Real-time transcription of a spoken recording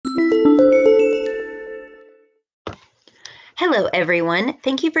Hello, everyone.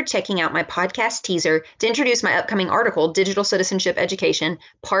 Thank you for checking out my podcast teaser to introduce my upcoming article, Digital Citizenship Education,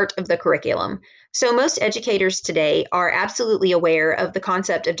 Part of the Curriculum. So, most educators today are absolutely aware of the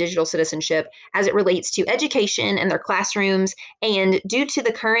concept of digital citizenship as it relates to education and their classrooms. And due to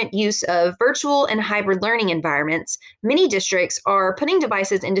the current use of virtual and hybrid learning environments, many districts are putting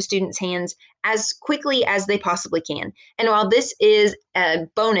devices into students' hands as quickly as they possibly can. And while this is a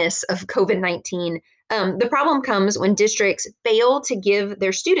bonus of COVID-19, the problem comes when districts fail to give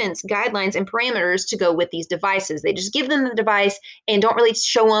their students guidelines and parameters to go with these devices. They just give them the device and don't really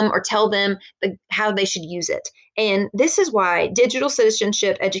show them or tell them how they should use it. And this is why digital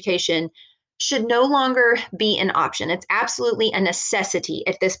citizenship education should no longer be an option. It's absolutely a necessity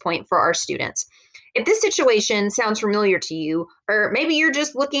at this point for our students. If this situation sounds familiar to you, or maybe you're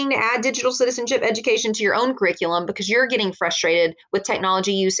just looking to add digital citizenship education to your own curriculum because you're getting frustrated with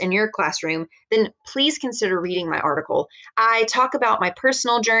technology use in your classroom, then please consider reading my article. I talk about my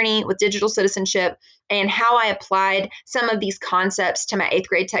personal journey with digital citizenship and how I applied some of these concepts to my eighth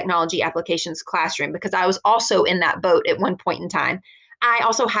grade technology applications classroom because I was also in that boat at one point in time. I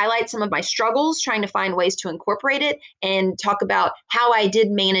also highlight some of my struggles trying to find ways to incorporate it and talk about how I did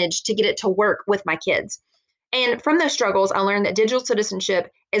manage to get it to work with my kids. And from those struggles, I learned that digital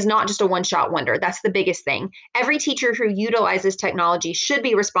citizenship is not just a one shot wonder. That's the biggest thing. Every teacher who utilizes technology should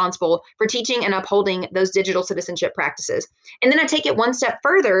be responsible for teaching and upholding those digital citizenship practices. And then I take it one step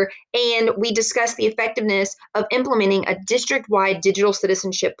further and we discuss the effectiveness of implementing a district wide digital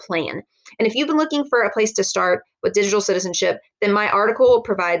citizenship plan. And if you've been looking for a place to start with digital citizenship, then my article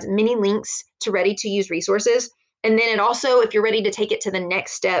provides many links to ready to use resources. And then it also, if you're ready to take it to the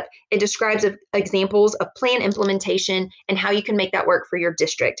next step, it describes examples of plan implementation and how you can make that work for your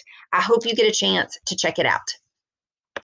district. I hope you get a chance to check it out.